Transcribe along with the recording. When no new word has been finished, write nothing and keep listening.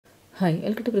Hi,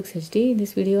 welcome to Brooks HD. In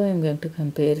this video, I am going to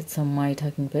compare some My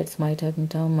Talking Pets, My Talking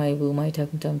Tom, My Boo, My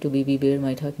Talking Tom to BB Bear,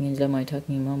 My Talking Angela, My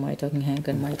Talking Emma, My Talking Hank,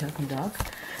 and My Talking Dog.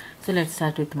 So let's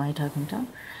start with My Talking Tom.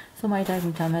 So My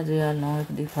Talking Tom, as we all know,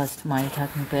 the first My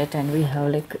Talking Pet, and we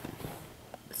have like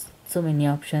so many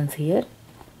options here,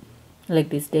 like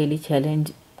this daily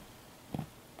challenge,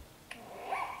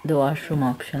 the washroom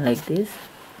option like this.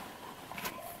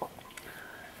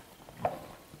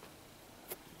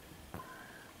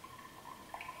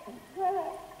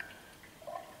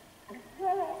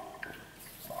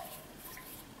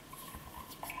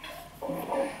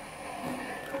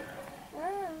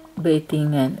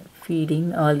 Bathing and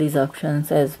feeding, all these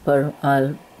options as per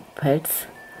all pets.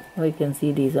 We can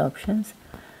see these options,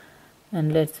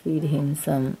 and let's feed him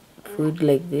some food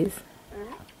like this.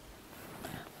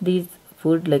 These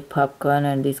food like popcorn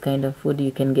and this kind of food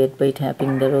you can get by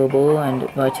tapping the robo and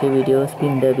watch a video,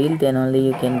 spin the wheel, then only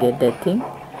you can get that thing.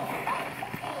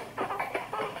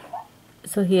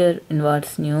 So here in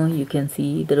what's new, you can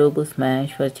see the robo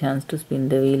smash for a chance to spin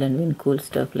the wheel and win cool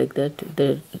stuff like that,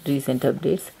 the recent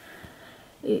updates.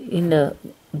 In the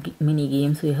mini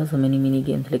games, we have so many mini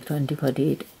games like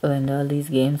 2048 and all these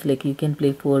games, like you can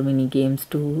play 4 mini games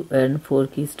to earn 4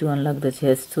 keys to unlock the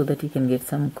chest so that you can get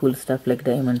some cool stuff like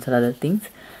diamonds or other things.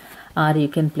 Or you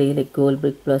can play like gold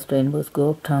brick plus rainbows, go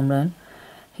up, Tom run,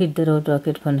 hit the road,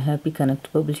 rocket fun, happy,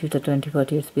 connect, bubble shooter,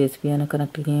 2048 space piano,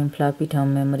 connect game, floppy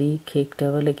tom memory, cake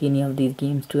tower, like any of these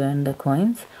games to earn the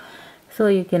coins. So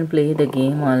you can play the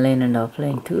game online and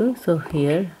offline too. So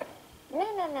here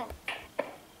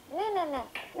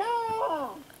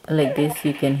like this,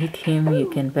 you can hit him, you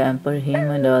can pamper him,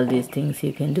 and all these things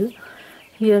you can do.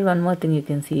 Here one more thing you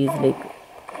can see is like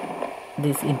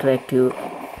this interactive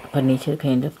furniture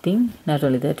kind of thing. Not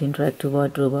only that, interactive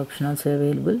wardrobe option also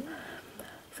available.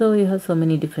 So you have so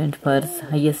many different furs,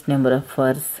 highest number of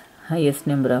furs, highest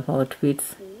number of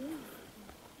outfits,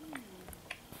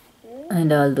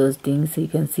 and all those things you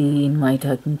can see in My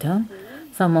Talking Tom.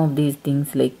 Some of these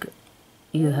things, like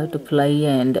you have to fly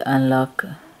and unlock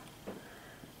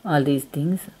all these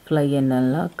things, fly and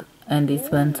unlock, and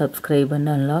this one subscribe and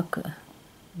unlock.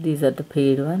 These are the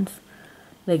paid ones,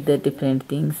 like the different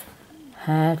things,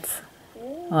 hats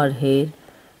or hair,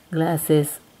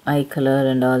 glasses, eye color,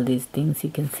 and all these things you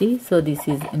can see. So this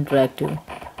is interactive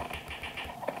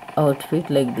outfit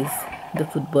like this, the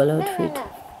football outfit.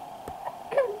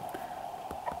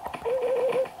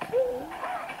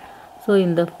 So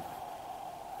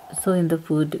in the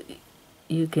food,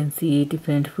 you can see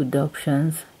different food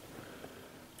options,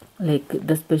 like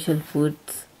the special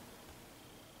foods,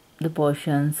 the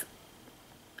portions,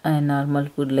 and normal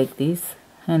food like this.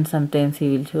 And sometimes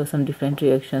he will show some different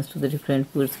reactions to the different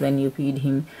foods when you feed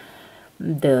him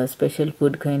the special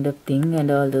food kind of thing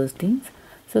and all those things.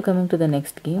 So coming to the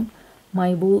next game,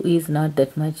 My Boo is not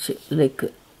that much like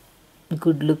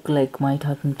good look like My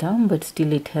Talking Tom, but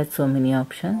still it has so many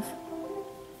options.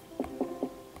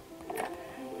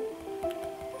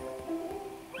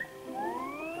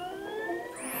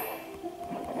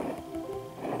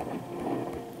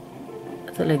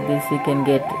 So like this you can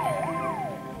get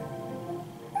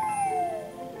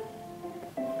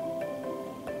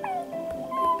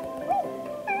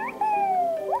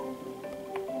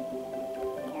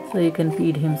so you can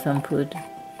feed him some food.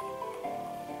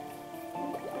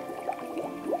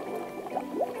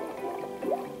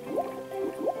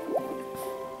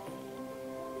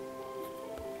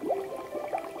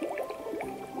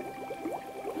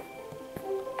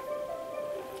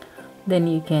 Then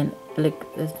you can like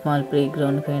a small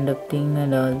playground kind of thing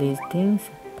and all these things.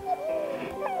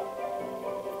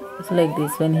 So like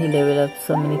this, when he level up,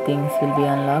 so many things will be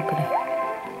unlocked.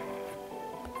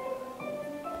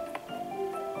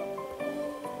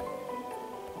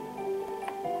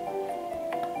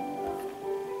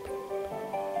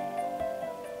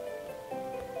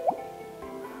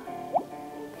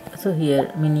 So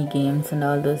here mini games and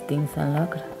all those things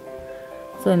unlocked.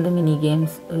 So in the mini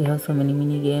games, we have so many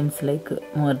mini games, like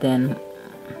more than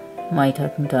My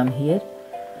Talking Tom here.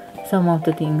 Some of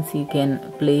the things you can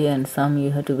play and some you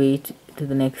have to wait to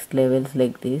the next levels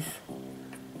like this.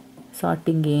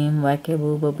 Sorting game,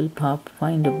 Whack-a-Boo, Bubble Pop,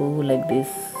 Find a Boo, like this,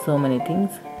 so many things.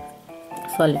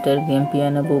 Solitaire game,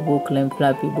 Piano Boo, Boo Climb,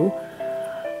 Flappy Boo,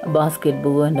 Basket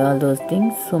Boo, and all those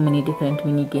things. So many different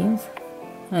mini games.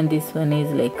 And this one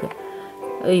is like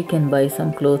you can buy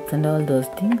some clothes and all those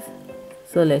things.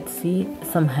 So let's see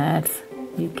some hats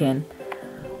you can,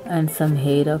 and some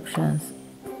hair options.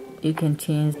 You can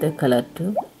change the color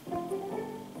too.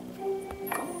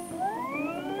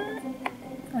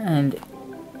 And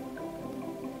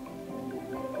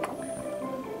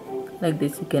like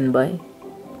this you can buy.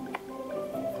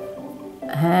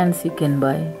 hands you can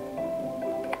buy,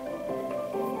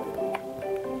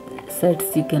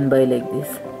 sets you can buy like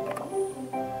this,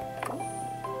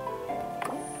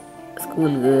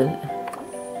 school girl,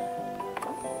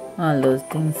 all those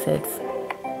things, sets,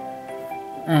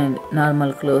 and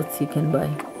normal clothes you can buy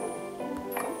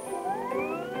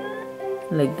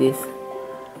like this,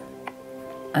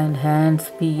 and hands,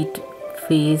 feet,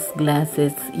 face,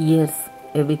 glasses, ears,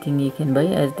 everything you can buy,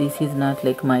 as this is not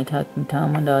like My Talking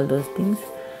Tom and all those things.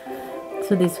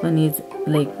 So this one is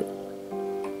like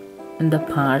in the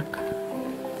park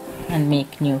and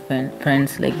make new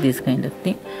friends, like this kind of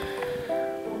thing.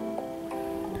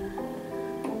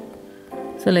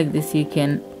 So like this you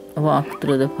can walk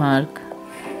through the park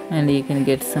and you can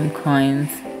get some coins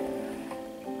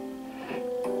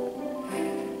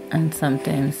and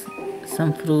sometimes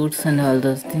some fruits and all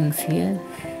those things here.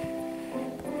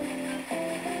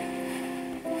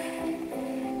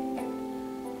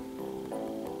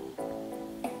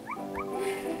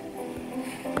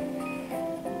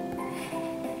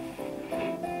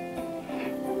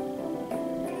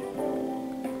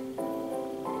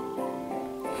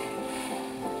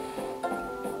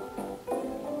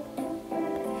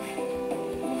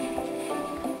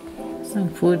 Some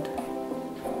food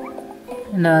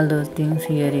and all those things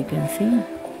here you can see.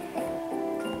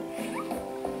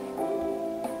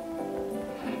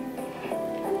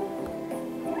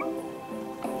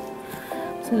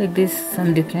 So like this,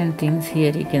 some different things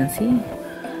here you can see.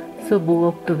 So Boo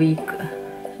of the Week,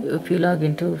 if you log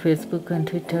into Facebook and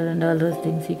Twitter and all those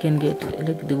things, you can get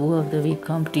like the Boo of the Week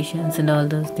competitions and all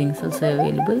those things also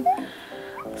available.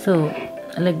 So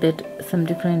like that, some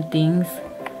different things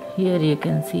here you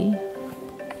can see.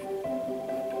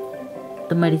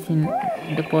 The medicine,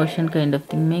 the potion kind of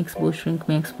thing, makes Boo shrink,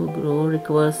 makes Boo grow,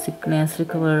 recovers sickness,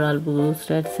 recover all Boo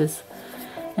statuses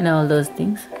and all those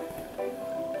things.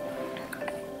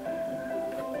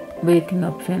 Bathing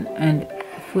option and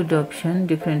food option,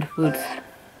 different foods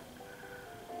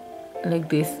like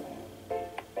this,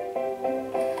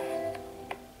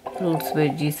 fruits,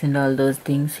 veggies and all those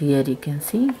things here you can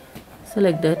see. So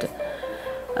like that,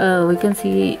 we can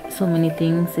see so many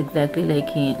things exactly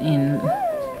like in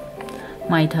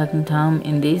My Talking Tom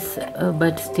in this,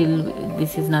 but still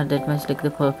this is not that much like the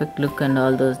perfect look and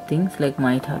all those things like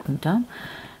My Talking Tom.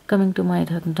 Coming to My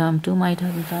Talking Tom 2, My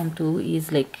Talking Tom 2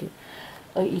 is like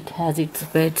it has its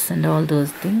pets and all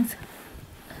those things.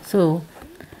 So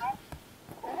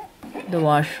the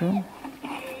washroom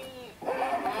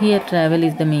here, travel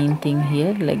is the main thing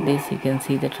here, like this you can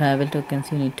see the travel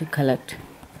tokens you need to collect.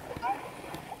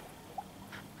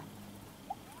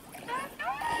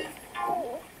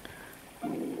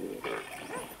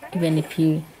 Even if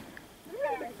you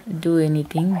do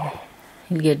anything,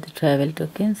 you'll get the travel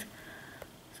tokens.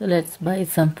 So let's buy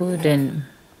some food and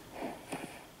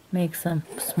make some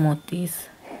smoothies.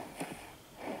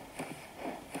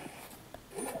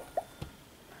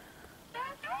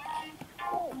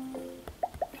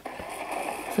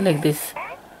 So like this,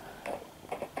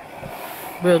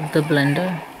 broke the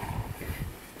blender.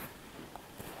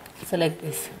 So like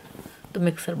this, the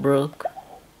mixer broke,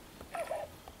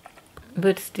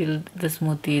 but still the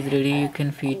smoothie is ready. You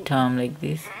can feed Tom like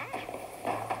this.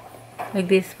 Like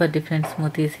this, for different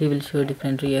smoothies he will show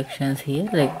different reactions here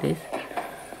like this.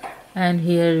 And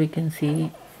here we can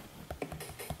see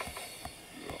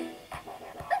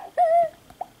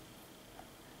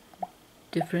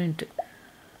different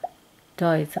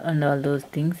toys and all those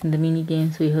things. In the mini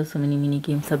games we have so many mini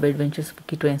games: Sub Adventures,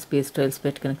 Spooky Train, Space Trials,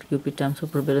 Pet Connect, Cupid Tom,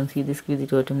 Super Balloon, See This, Squeezy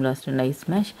Totem, Lost and Ice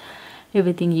Smash.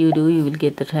 Everything you do, you will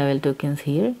get the travel tokens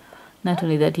here. Not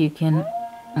only that, you can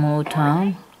move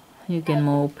Tom, you can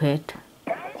move Pet,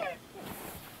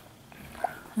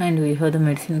 and we have the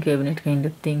medicine cabinet kind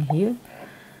of thing here,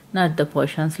 not the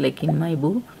potions like in my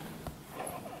Boo.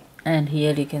 And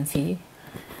here you can see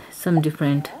some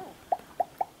different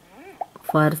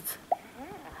furs,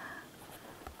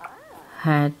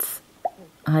 hats,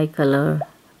 eye color,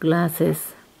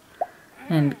 glasses,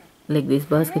 and like this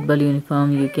basketball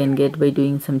uniform you can get by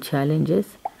doing some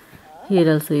challenges.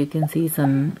 Here also you can see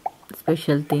some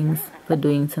special things for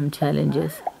doing some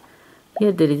challenges.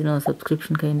 Here there is no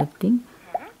subscription kind of thing,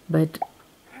 but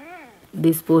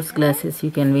these sports glasses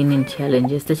you can win in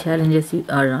challenges. The challenges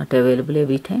are not available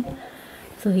every time.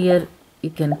 So here you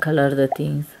can color the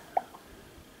things,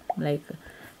 like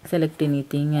select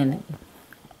anything and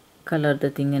color the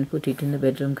thing and put it in the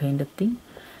bedroom kind of thing.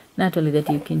 Not only that,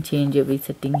 you can change every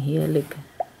setting here, like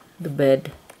the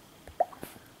bed,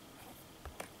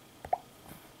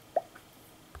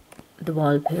 the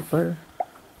wallpaper,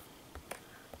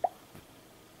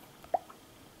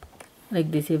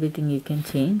 like this, everything you can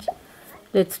change.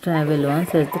 Let's travel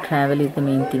once, as the travel is the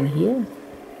main thing here.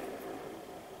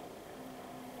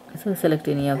 So select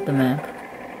any of the map.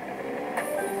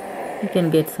 You can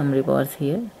get some rewards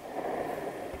here.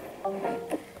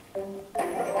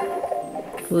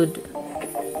 Food,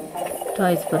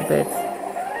 toys for pets,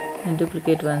 and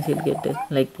duplicate ones you'll get it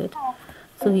like that.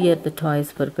 So here the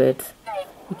toys for pets.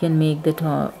 You can make the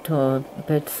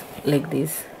pets like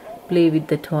this. Play with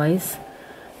the toys,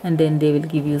 and then they will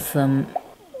give you some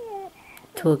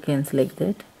tokens like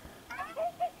that.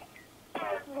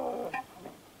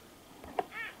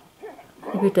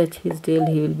 If you touch his tail,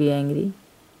 he will be angry.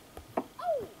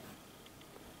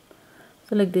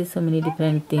 So like this, so many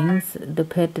different things. The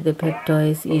pet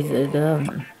toys is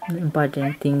the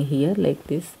important thing here, like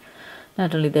this.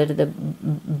 Not only that, the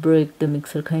break the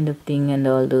mixer kind of thing and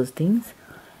all those things.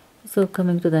 So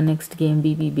coming to the next game,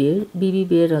 BB Bear. BB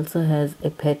Bear also has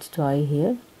a pet toy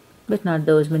here, but not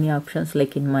those many options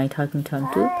like in My Talking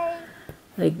Tom 2.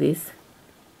 Like this.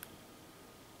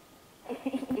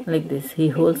 Like this, he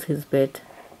holds his pet.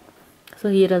 So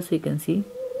here also you can see.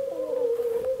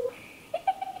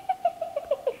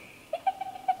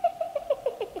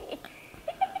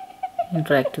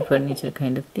 Interactive furniture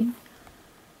kind of thing.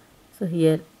 So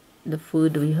here the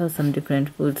food, we have some different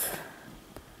foods,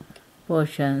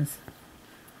 portions.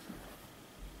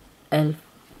 Elf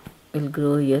will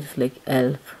grow ears like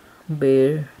elf,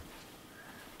 bear,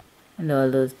 and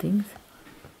all those things.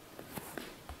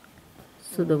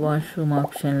 So the washroom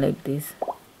option like this.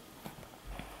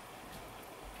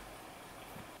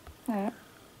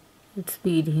 Let's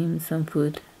feed him some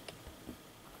food.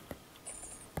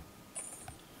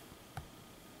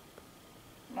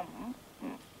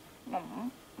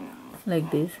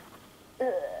 Like this.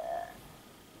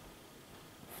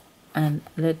 And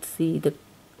let's see the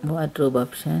wardrobe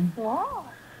option.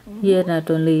 Here not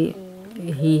only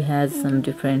he has some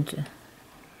different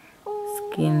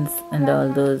skins and all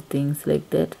those things like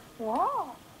that.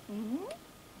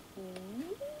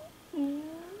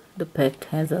 The pet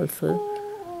has also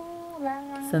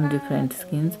some different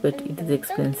skins, but it is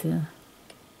expensive.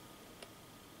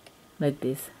 Like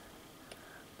this.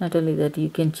 Not only that, you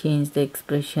can change the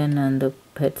expression on the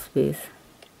pet's face.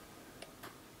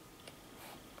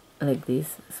 Like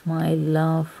this. Smile,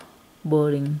 laugh,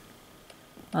 boring,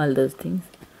 all those things.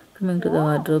 Coming to the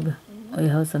wardrobe, we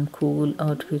have some cool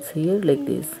outfits here like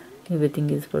this. Everything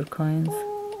is for coins.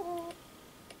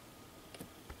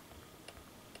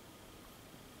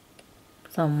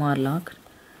 Some Morlock,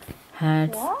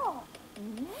 hats,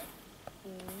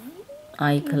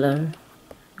 eye color,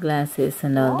 glasses,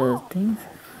 and all those things.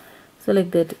 So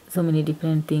like that, so many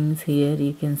different things here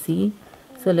you can see.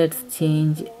 So let's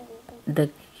change the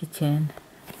kitchen.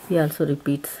 He also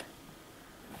repeats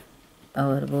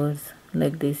our words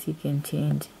like this. You can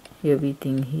change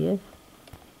everything here.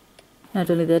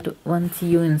 Not only that, once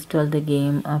you install the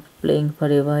game, after playing for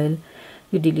a while,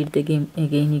 you delete the game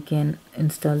again, you can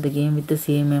install the game with the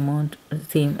same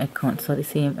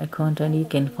account, and you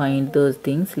can find those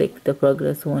things, like the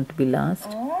progress won't be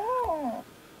lost.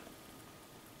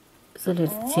 So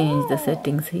let's change the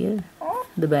settings here.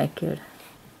 The backyard,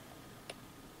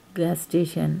 gas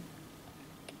station,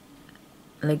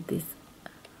 like this.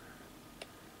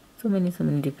 So many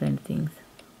different things.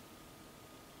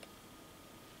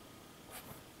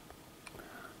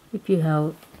 If you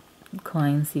have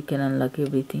coins, you can unlock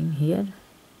everything here.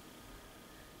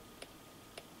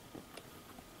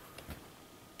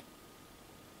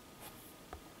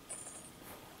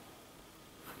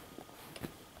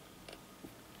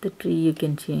 The tree you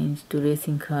can change to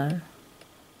racing car,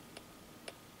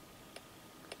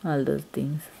 all those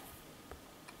things.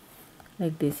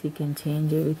 Like this, you can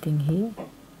change everything here.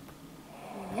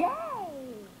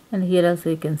 And here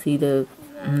also you can see the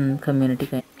community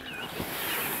kind.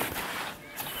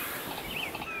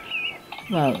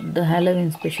 Wow, the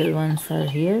Halloween special ones are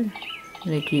here.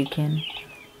 Like you can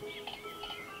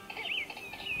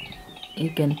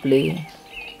play.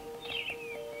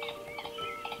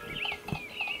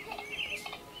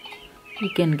 You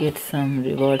can get some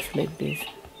rewards like this.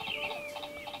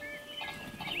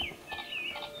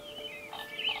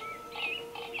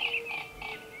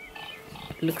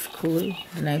 Looks cool,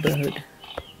 the neighborhood.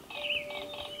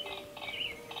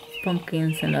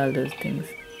 Pumpkins and all those things.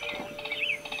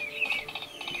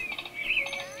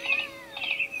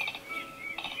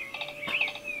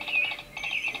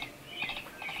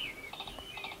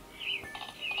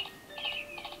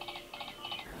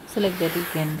 So like that, you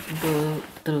can go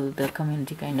through the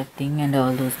community kind of thing and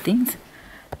all those things.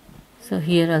 So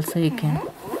here also you can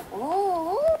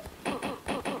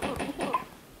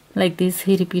Like this,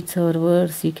 he repeats our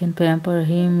words. You can pamper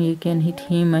him, you can hit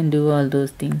him, and do all those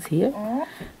things here.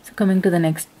 So coming to the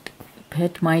next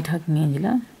pet, my talking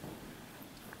Angela.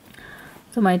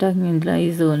 So my talking Angela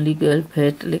is the only girl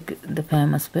pet, like the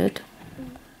famous pet.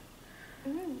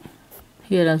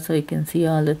 Here also you can see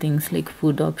all the things like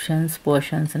food options,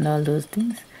 portions, and all those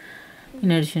things.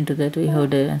 In addition to that, we have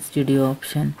the studio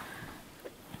option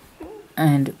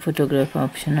and photograph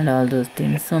option and all those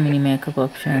things. So many makeup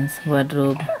options,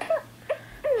 wardrobe,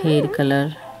 hair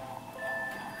color,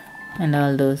 and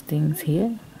all those things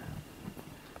here.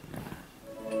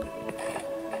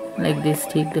 Like this,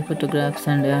 take the photographs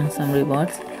and earn some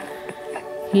rewards.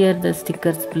 Here the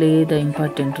stickers play the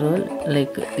important role,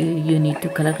 like you need to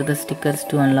collect the stickers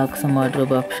to unlock some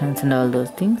wardrobe options and all those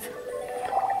things.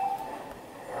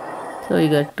 So you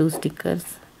got 2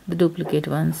 stickers, the duplicate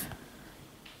ones.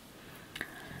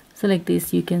 So like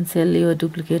this, you can sell your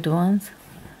duplicate ones.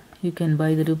 You can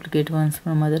buy the duplicate ones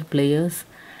from other players.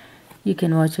 You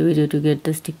can watch a video to get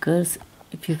the stickers.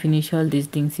 If you finish all these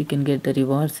things, you can get the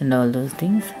rewards and all those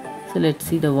things. So let's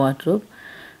see the wardrobe.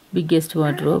 Biggest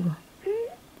wardrobe,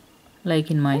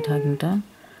 like in My Talking Tom.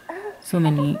 So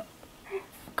many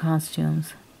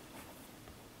costumes.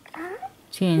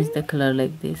 Change the color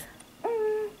like this.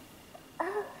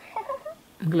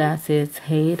 Glasses,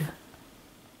 hair,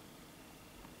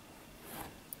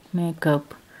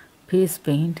 makeup, face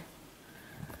paint,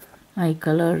 eye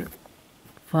color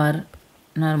for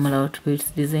normal outfits,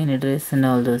 designer dress, and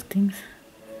all those things.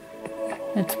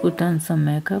 Let's put on some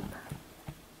makeup.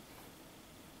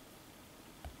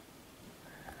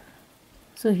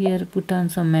 So here, put on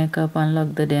some makeup,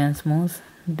 unlock the dance moves,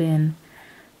 then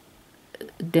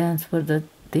dance for the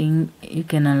thing. You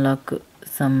can unlock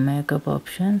some makeup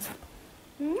options.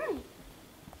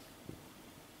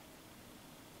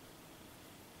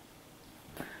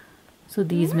 So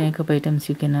these makeup items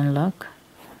you can unlock.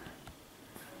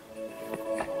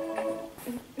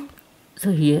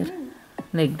 So here,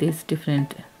 like this,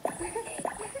 different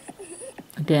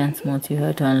dance modes you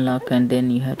have to unlock, and then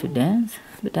you have to dance.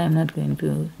 But I'm not going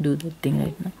to do that thing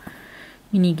right now.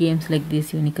 Mini games like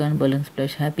this: Unicorn, Balloon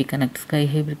Splash, Happy, Connect, Sky,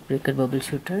 Hey, Brick Breaker, Bubble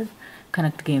Shooter,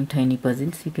 Connect Game, Tiny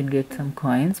Puzzles. You can get some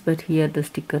coins, but here the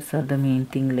stickers are the main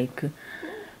thing. Like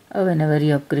whenever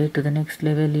you upgrade to the next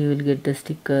level, you will get the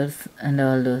stickers and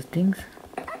all those things.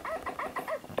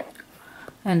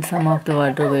 And some of the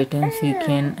wardrobe items you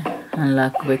can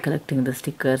unlock by collecting the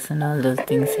stickers and all those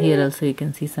things. Here also you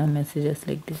can see some messages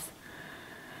like this.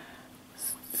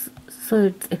 So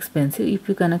it's expensive. If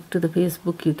you connect to the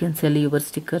Facebook, you can sell your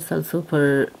stickers also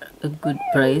for a good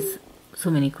price. So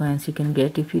many coins you can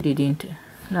get. If you didn't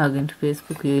log into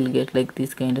Facebook, you will get like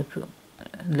this kind of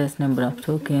less number of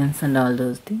tokens and all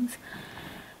those things.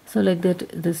 So like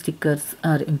that, the stickers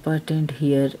are important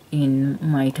here in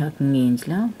My Talking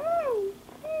Angela.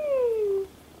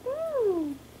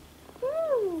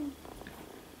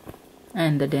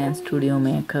 And the dance studio,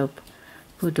 makeup,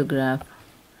 photograph,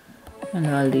 and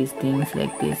all these things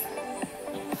like this.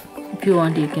 If you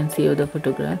want, you can save the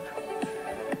photograph,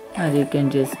 or you can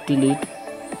just delete.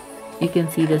 You can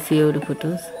see the saved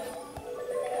photos.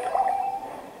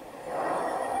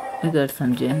 You got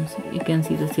some gems. You can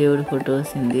see the saved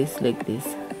photos in this, like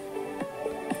this.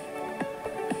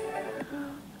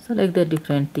 So like the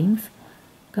different things.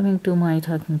 Coming to My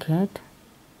Talking Cat.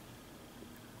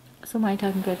 So My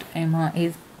Talking Cat Emma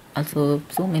is also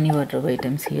so many wardrobe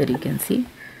items here you can see.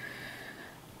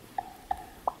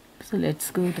 So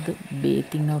let's go to the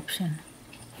bathing option.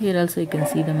 Here also you can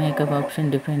see the makeup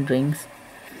option, different drinks.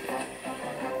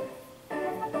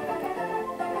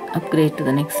 Upgrade to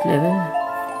the next level.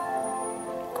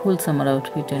 Cool summer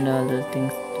outfit and all those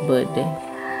things. Birthday.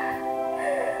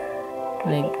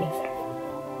 Like this.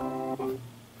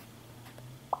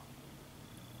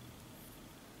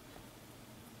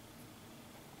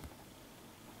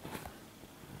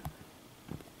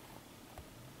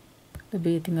 The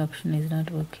bathing option is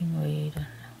not working. Why I don't know.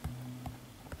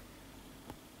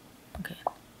 Okay.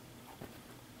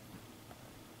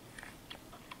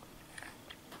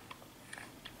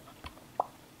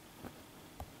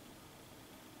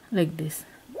 Like this.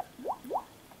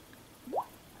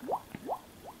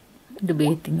 The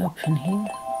bathing option here.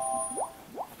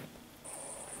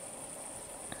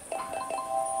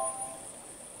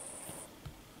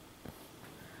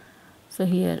 So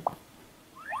here,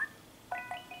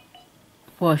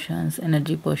 potions,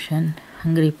 energy potion,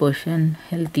 hungry potion,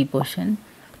 healthy potion.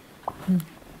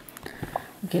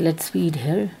 Okay, let's feed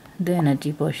her the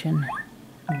energy potion.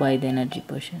 Buy the energy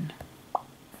potion.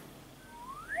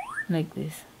 Like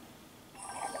this.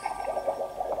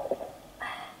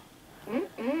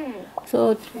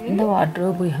 So in the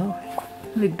wardrobe we have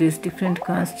like these different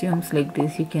costumes like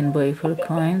this you can buy for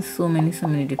coins. So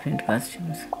many different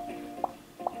costumes.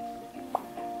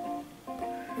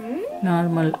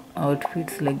 Normal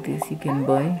outfits like this you can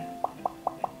buy.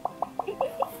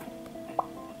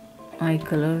 Eye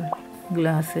color,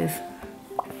 glasses,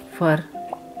 fur,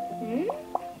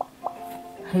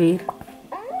 hair.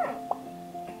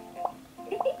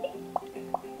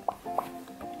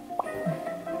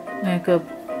 Makeup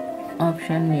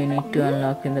option you need to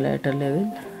unlock in the later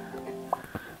level.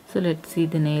 So let's see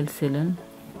the nail salon.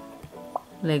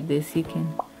 Like this you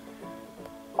can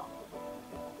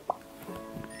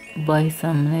buy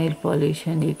some nail polish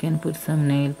and you can put some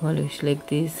nail polish like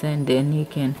this, and then you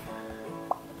can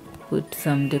put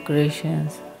some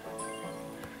decorations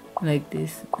like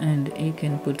this, and you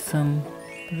can put some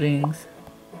rings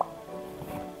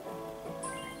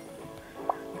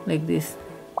like this.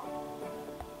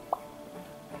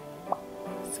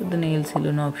 So the nail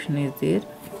salon option is there.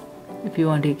 If you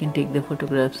want you can take the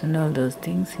photographs and all those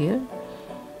things here.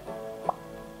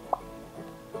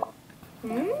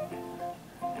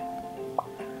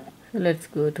 So let's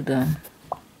go to the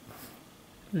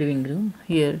living room.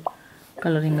 Here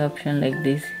coloring option like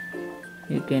this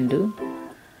you can do,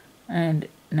 and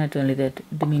not only that,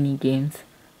 the mini games,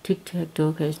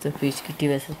 tic-tac-toe, catch the fish, kitty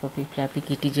versus puppy, flappy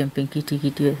kitty, jumping kitty,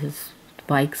 kitty versus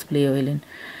spikes, play violin.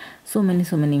 So many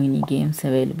mini games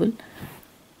available.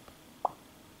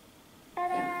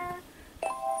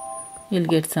 You'll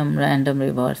get some random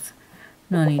rewards,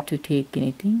 no need to take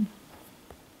anything.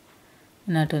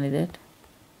 Not only that,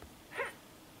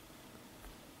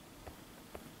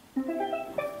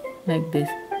 like this.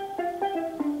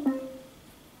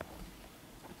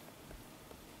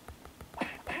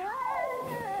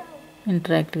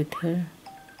 Interact with her.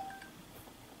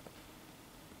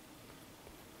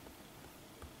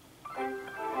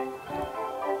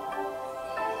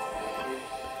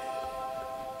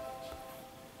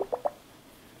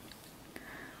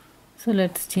 So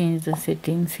let's change the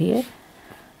settings here.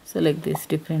 So like this,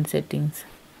 different settings.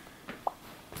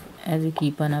 As you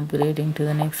keep on upgrading to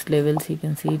the next levels, you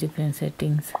can see different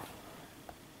settings.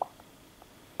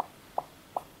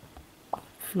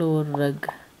 Floor, rug,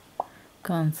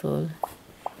 console,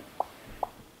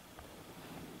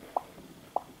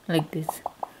 like this.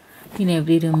 In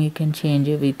every room you can change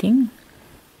everything.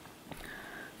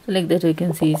 So like that you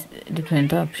can see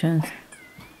different options.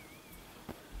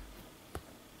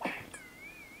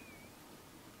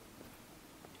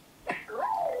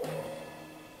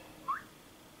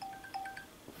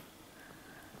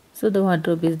 So the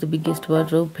wardrobe is the biggest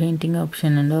wardrobe, painting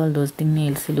option and all those things,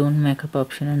 nail salon, makeup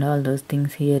option and all those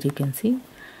things here you can see.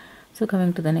 So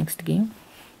coming to the next game,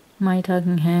 My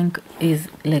Talking Hank is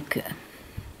like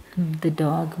the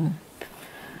dog,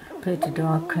 pet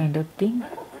dog kind of thing.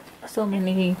 So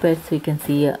many pets we can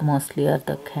see mostly are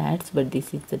the cats, but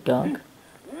this is the dog.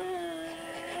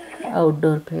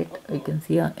 Outdoor pet, we can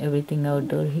see everything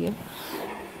outdoor here.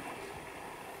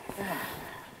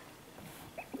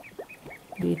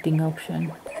 Bathing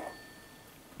option,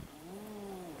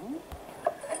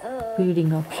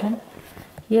 feeding option.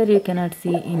 Here you cannot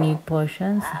see any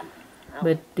portions,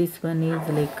 but this one is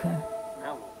like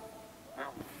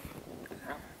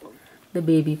the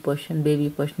baby portion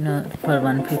for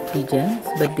 150 gems,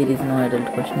 but there is no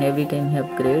adult portion. Every time you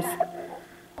upgrades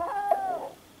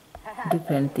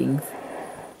different things.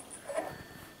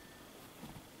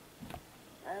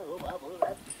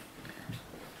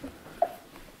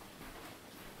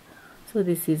 So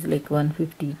this is like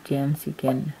 150 gems you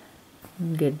can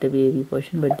get the baby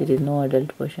portion, but there is no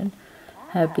adult portion.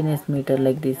 Happiness meter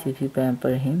like this if you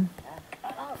pamper him.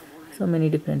 So many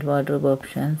different wardrobe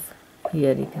options.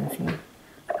 Here you can see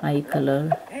eye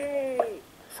color.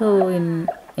 So in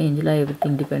Angela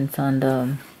everything depends on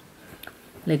the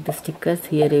like the stickers.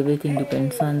 Here everything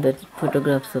depends on the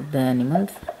photographs of the animals.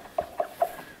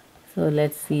 So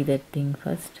let's see that thing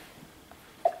first.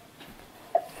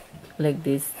 Like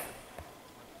this.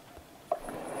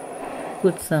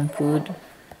 Put some food,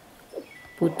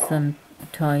 put some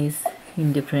toys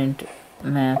in different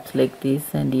maps like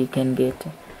this, and you can get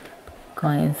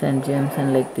coins and gems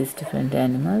and like this different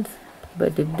animals.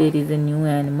 But if there is a new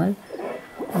animal,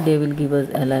 they will give us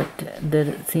alert.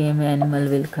 The same animal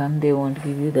will come, they won't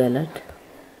give you the alert.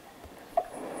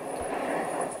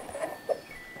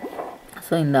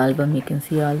 So in the album you can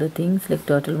see all the things, like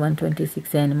total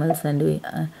 126 animals, and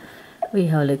we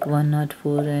have like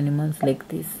 104 animals like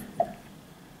this.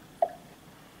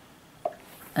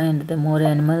 And the more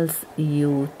animals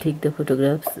you take the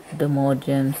photographs, the more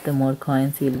gems, the more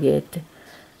coins you'll get,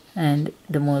 and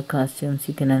the more costumes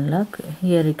you can unlock.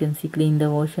 Here you can see clean the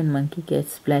ocean, monkey catch,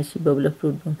 splashy bubble of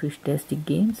fruit bomb, fish tastic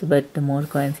games, but the more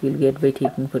coins you'll get by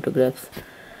taking photographs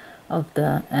of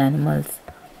the animals.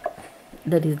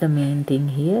 That is the main thing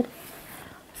here.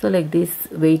 So like this,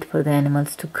 wait for the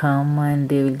animals to come and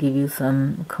they will give you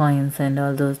some coins and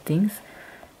all those things.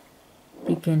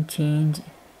 You can change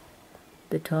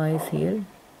the toys here.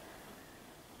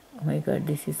 Oh my god,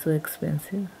 this is so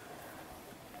expensive.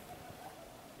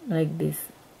 Like this.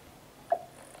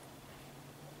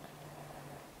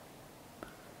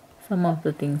 Some of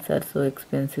the things are so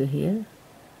expensive here.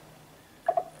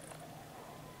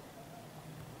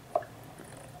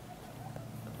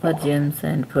 For gems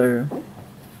and for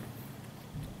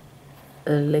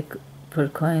like for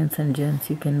coins and gems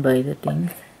you can buy the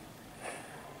things.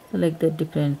 So like the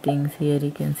different things here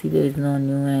you can see there is no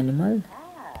new animal.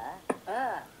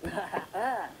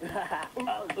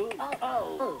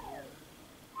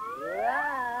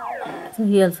 So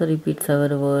he also repeats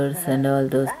our words and all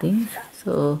those things.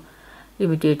 So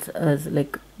imitates us,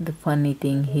 like the funny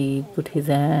thing, he put his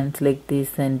hands like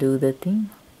this and do the thing.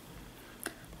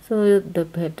 So the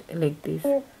pet like this,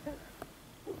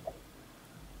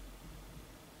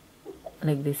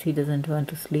 he doesn't want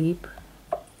to sleep.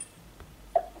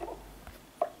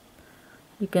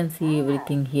 You can see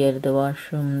everything here, the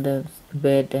washroom, the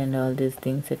bed and all these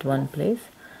things at one place.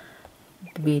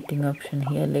 The bathing option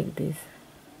here like this.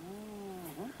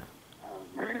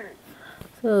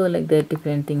 So like the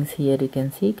different things here you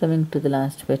can see. Coming to the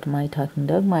last pet, my talking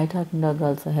dog. My talking dog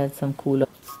also has some cool.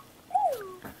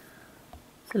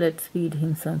 So let's feed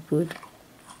him some food.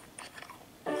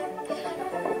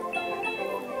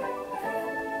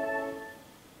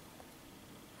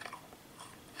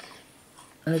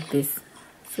 Like this,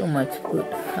 so much food.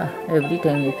 Every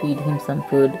time we feed him some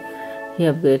food, he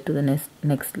upgrades to the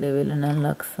next level and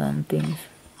unlocks some things.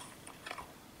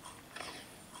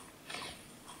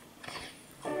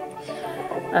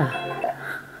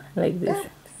 Like this.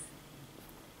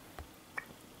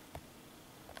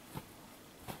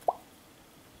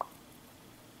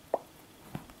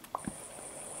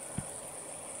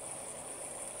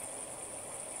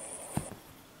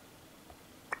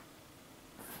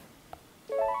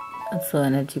 So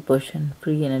energy potion,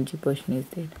 free energy potion is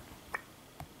there.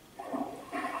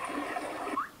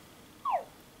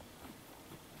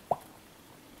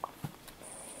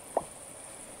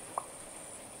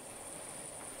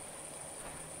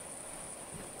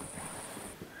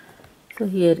 So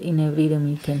here in every room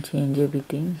you can change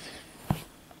everything.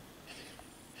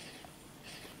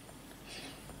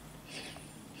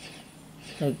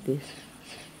 Like this.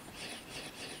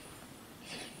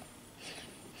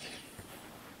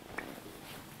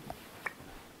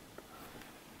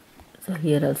 So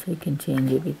here also you can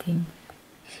change everything.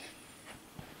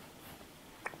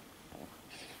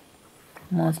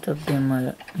 Most of them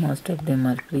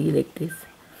are free like this.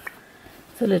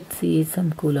 So let's see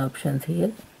some cool options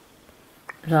here.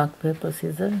 Rock, paper,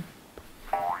 scissors.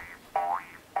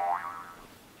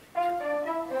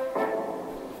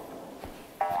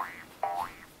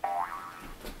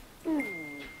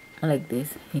 Like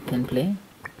this he can play.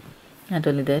 Not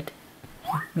only that,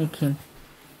 make him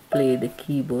play the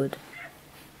keyboard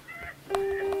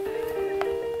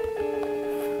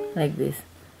like this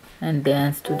and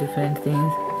dance to different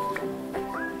things.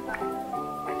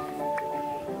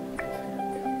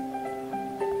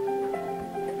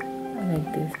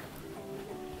 Like this.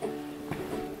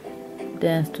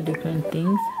 Dance to different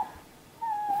things.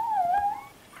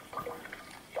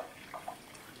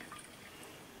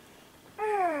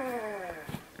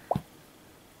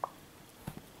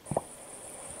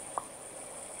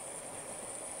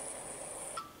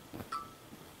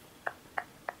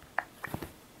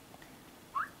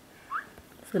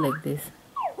 So like this.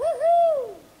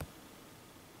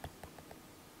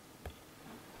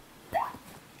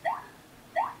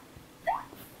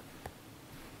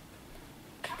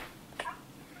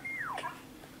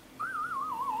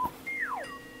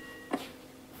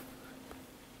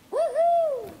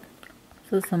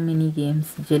 So some mini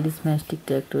games: Jelly Smash, Tic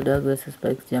Tac Toe, Dog vs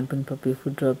Spikes, Jumping Puppy,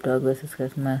 Food Drop, Dog vs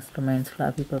Cat, Masterminds,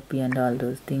 Fluffy Puppy and all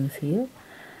those things here.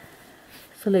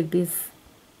 So like this.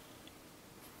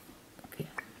 Okay.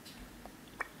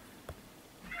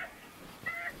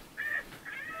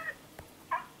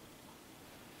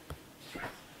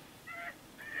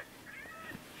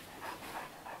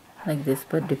 Like this,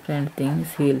 but different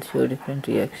things, he'll show different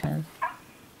reactions.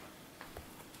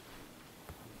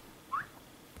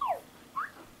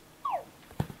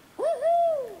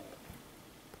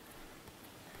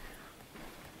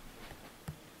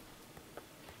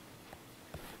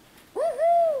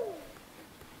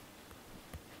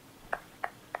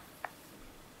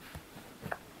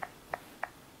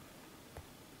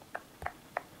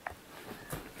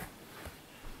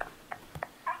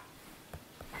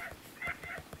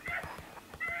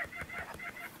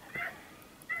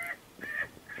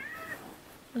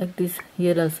 like this.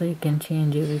 Here also you can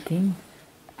change everything.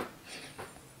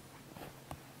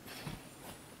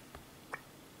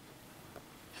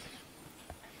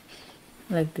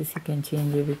 Like this you can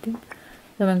change everything.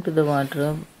 Coming to the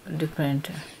wardrobe, different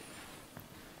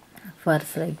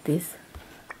furs like this,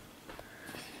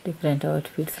 different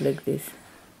outfits like this.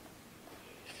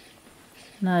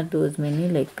 Not those many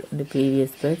like the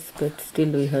previous beds, but still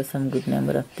we have some good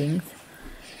number of things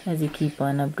as you keep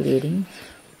on upgrading.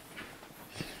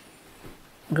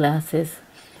 Glasses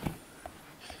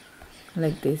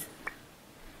like this.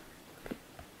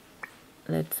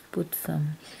 Let's put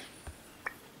some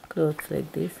clothes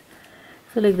like this.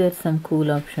 So like there's some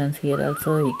cool options here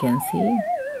also you can see.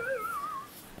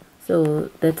 So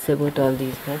that's about all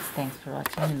these beds. Thanks for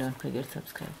watching and don't forget to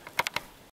subscribe.